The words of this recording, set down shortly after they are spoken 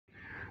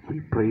We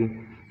pray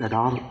that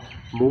our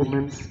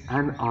movements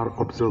and our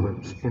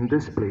observance in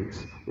this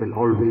place will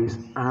always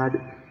add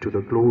to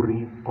the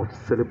glory of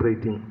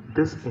celebrating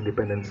this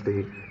Independence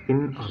Day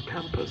in our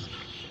campus.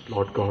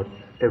 Lord God,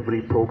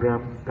 every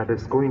program that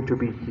is going to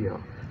be here,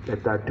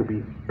 let that to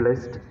be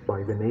blessed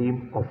by the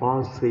name of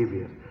our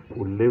Savior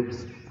who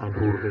lives and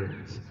who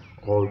reigns.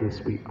 All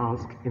this we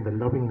ask in the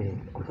loving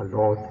name of our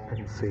Lord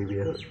and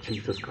Savior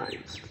Jesus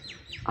Christ.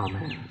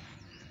 Amen.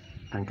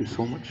 Thank you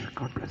so much.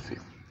 God bless you.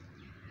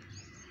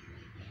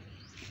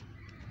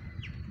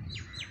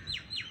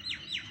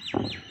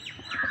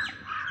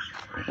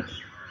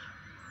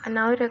 I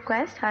now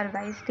request our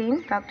Vice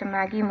Dean, Dr.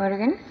 Maggie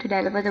Murugan, to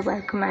deliver the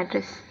welcome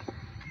address.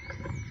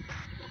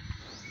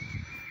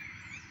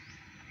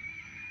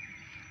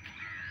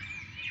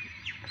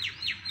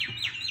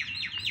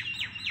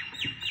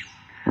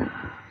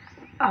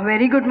 A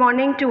very good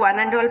morning to one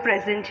and all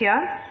present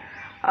here.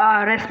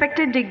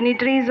 Respected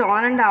dignitaries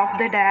on and off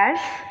the dais,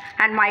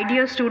 and my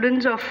dear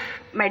students of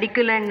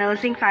medical and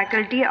nursing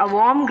faculty, a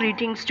warm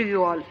greetings to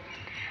you all.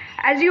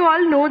 As you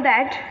all know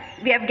that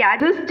we have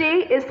gathered, this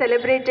day is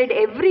celebrated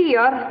every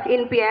year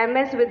in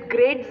PIMS with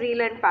great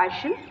zeal and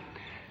passion.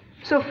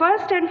 So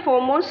first and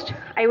foremost,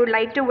 I would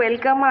like to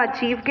welcome our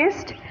chief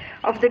guest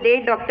of the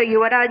day, Dr.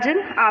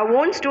 Yuvarajan, our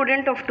own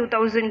student of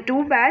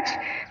 2002 batch,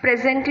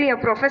 presently a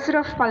professor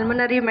of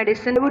pulmonary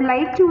medicine. I would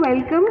like to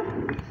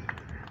welcome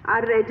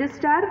our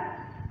registrar,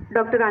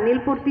 Dr.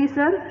 Anil Purthy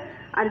sir,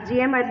 our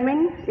GM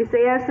admin,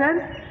 Isaiah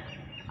sir,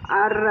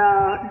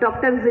 our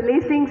Dr.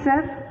 Zile Singh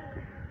sir,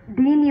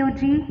 Dean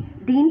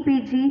UG, Dean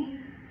PG,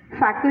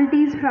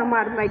 faculties from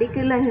our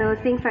medical and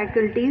nursing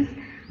faculties,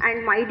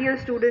 and my dear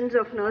students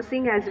of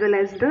nursing as well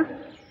as the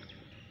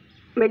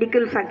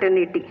medical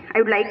fraternity. I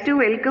would like to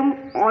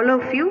welcome all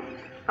of you.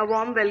 A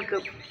warm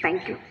welcome.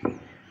 Thank you.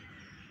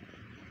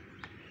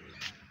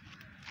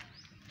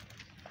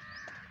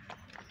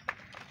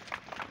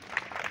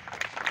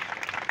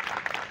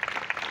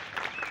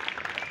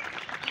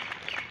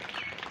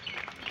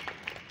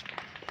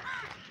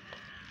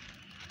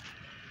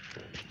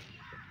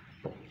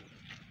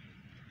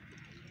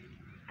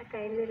 I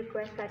kindly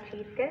request our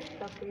chief guest,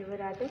 Dr.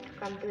 Yuvarajan, to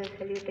come to the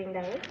saluting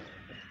dais.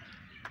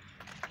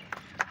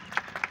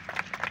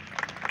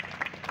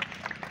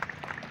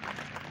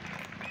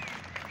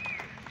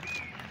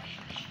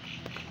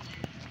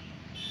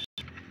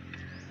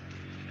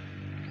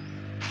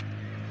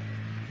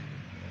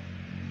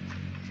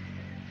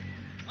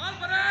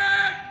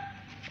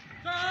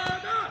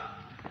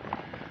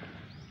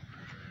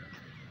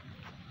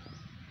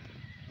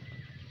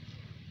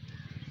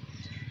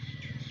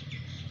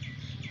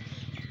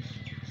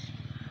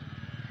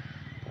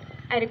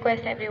 I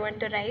request everyone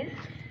to rise.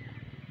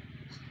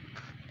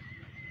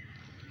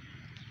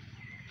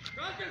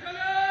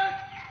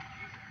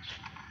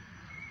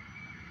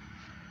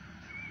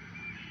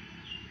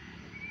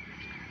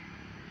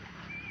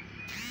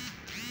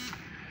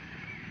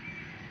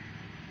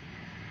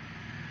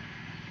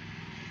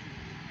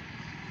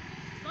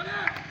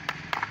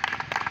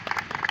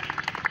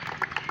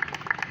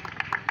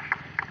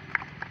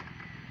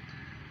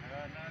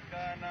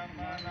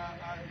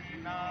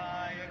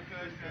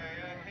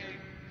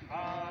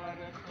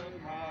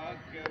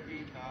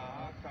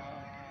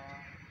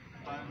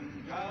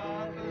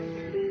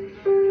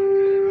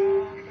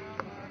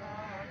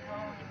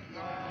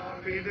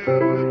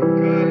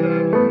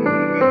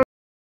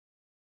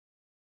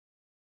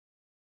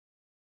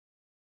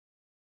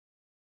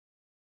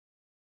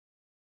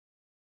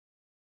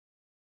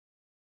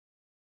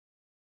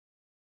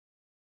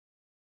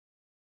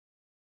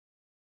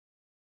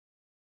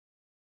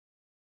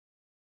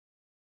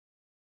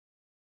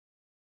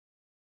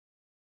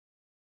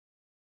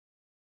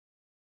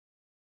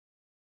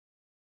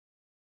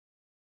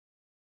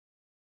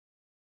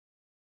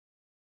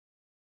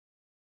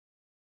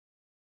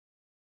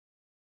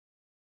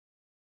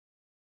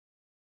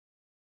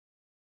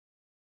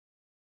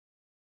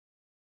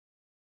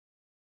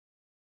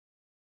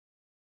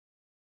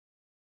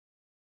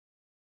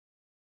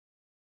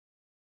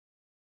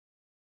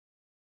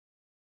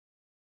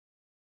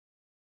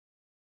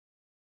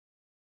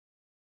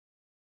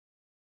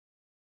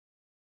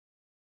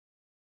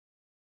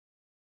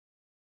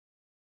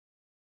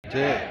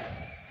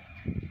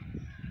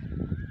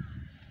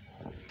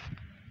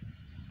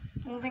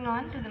 Moving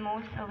on to the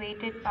most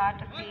awaited part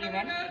of the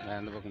event,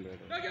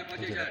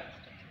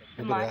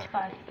 the march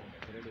past.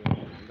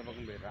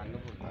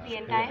 The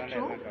entire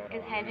troop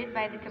is headed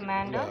by the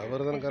commander,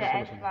 Mr.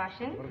 S.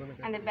 Vashan,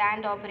 and the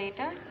band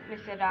operator,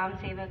 Mr. Ram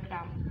Sevak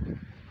Ram.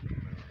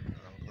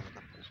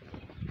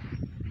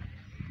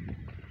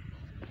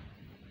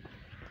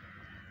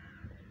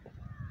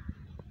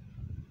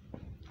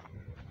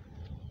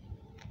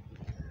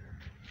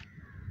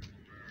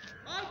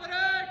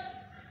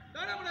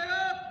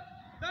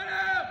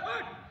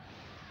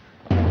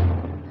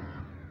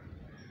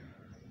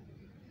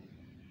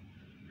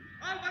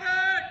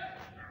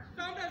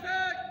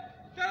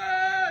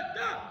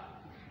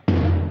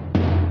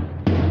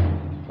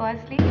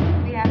 Firstly,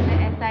 we have the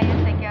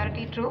SIS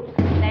security troop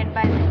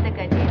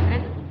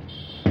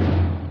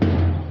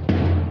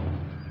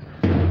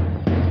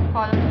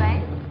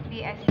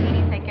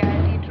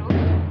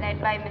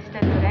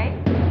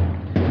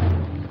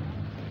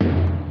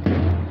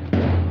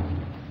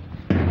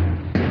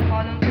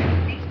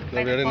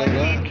by the first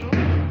aid room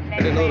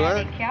led by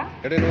Alekia.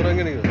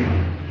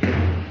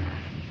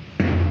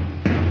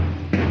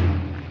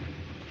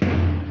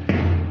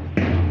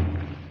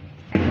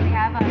 And we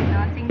have our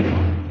nursing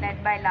room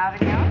led by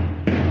Lavanya.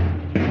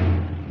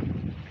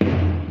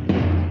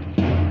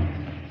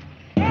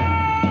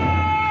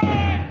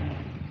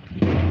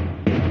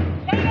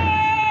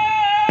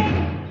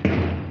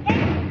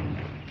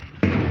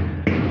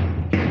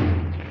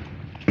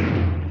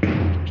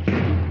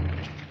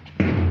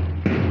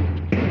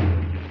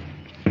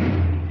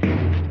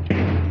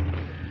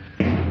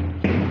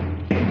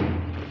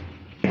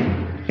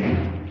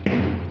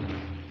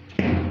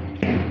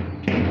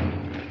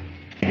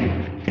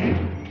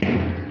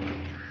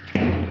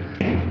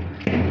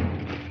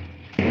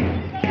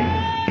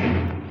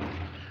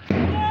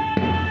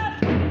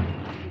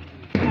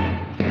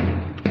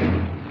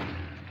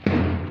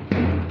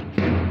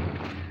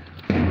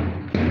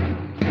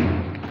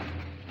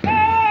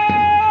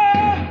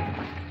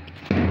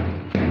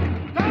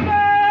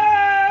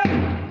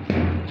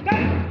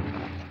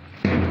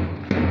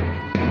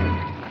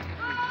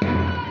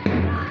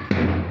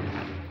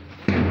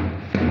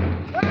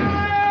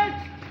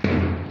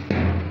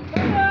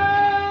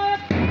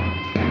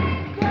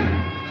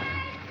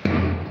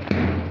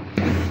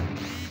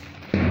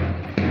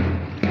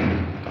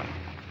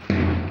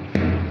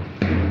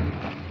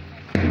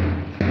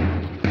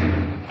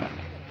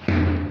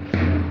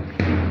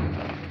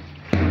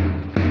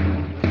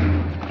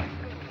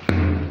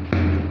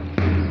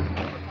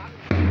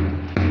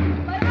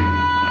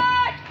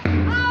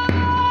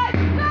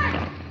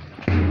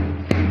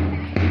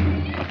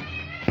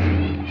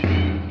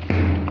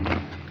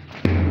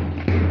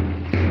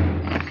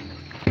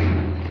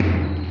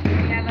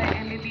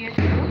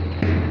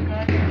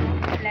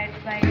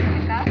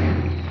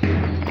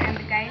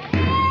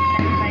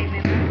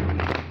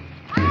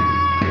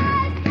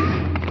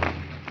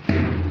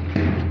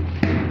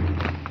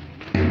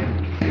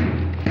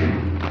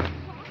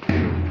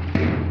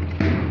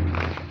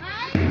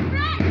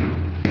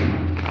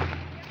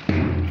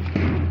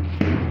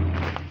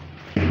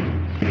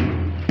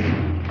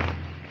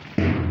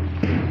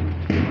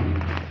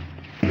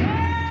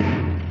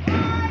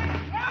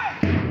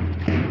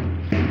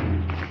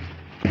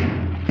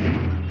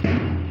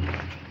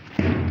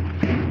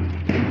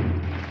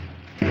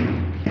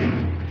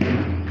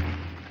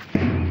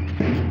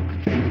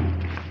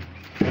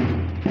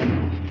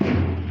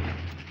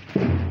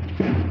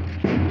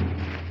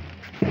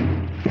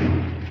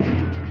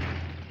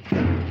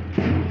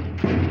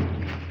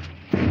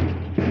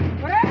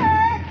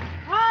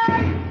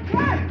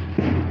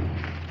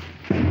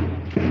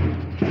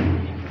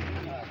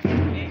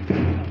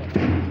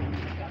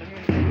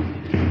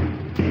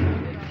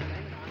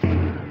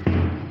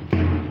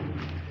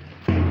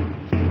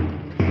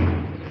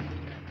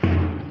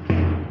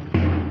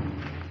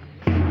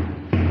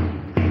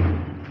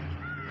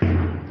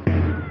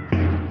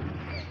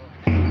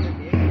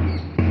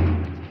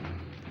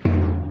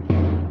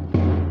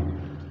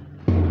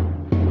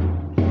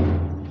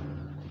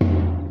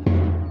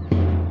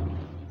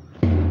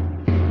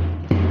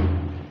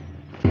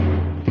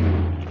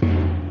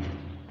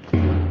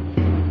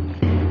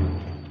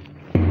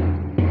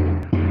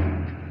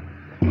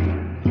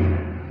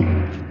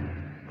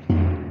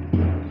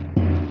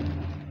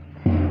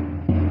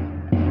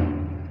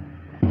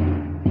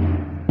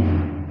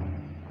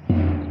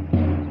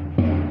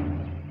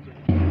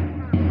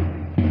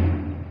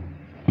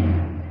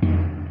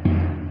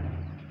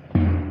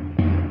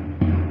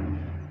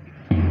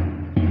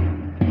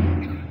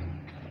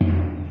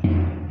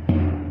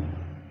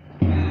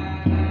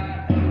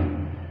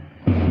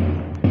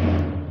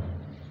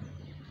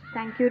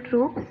 Thank you,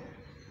 troops.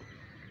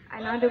 I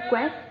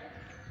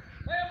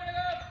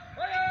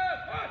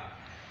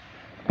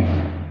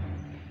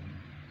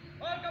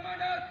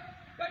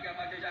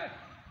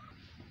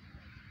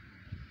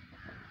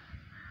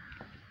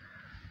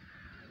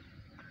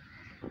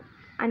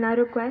now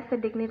request the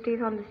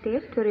dignitaries on the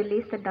stage to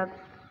release the doves.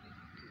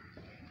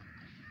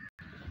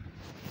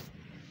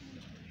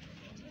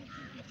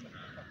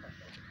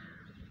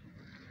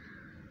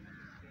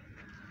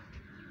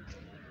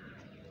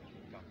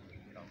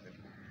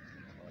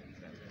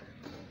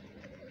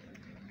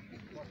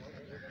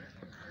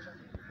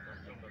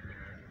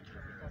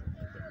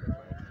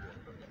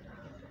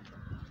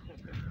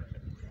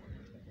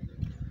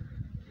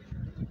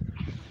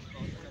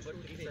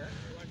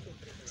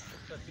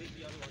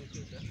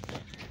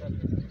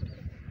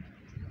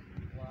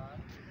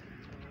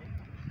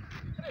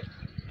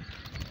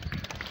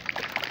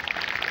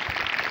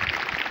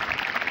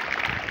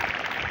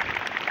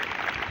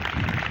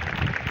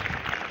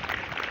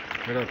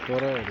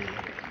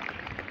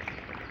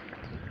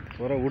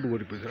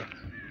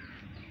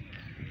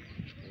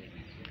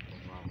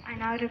 I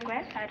now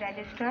request our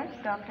registrar,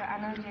 Dr.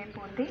 Anil J.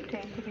 Purti,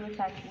 to introduce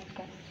our chief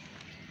guest.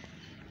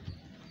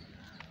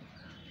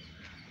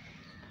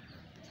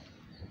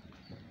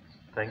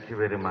 Thank you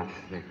very much,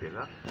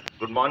 Nikhila.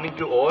 Good morning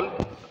to all.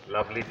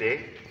 Lovely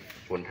day.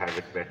 Couldn't have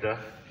it better.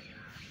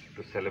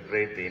 to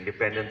celebrate the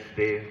Independence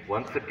Day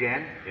once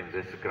again in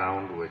this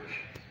ground which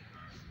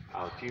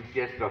our chief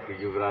guest Dr.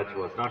 Yuvraj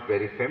was not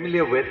very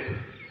familiar with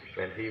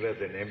when he was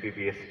an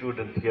MBBS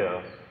student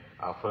here,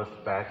 our first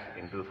batch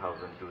in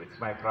 2002. It's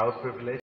my proud privilege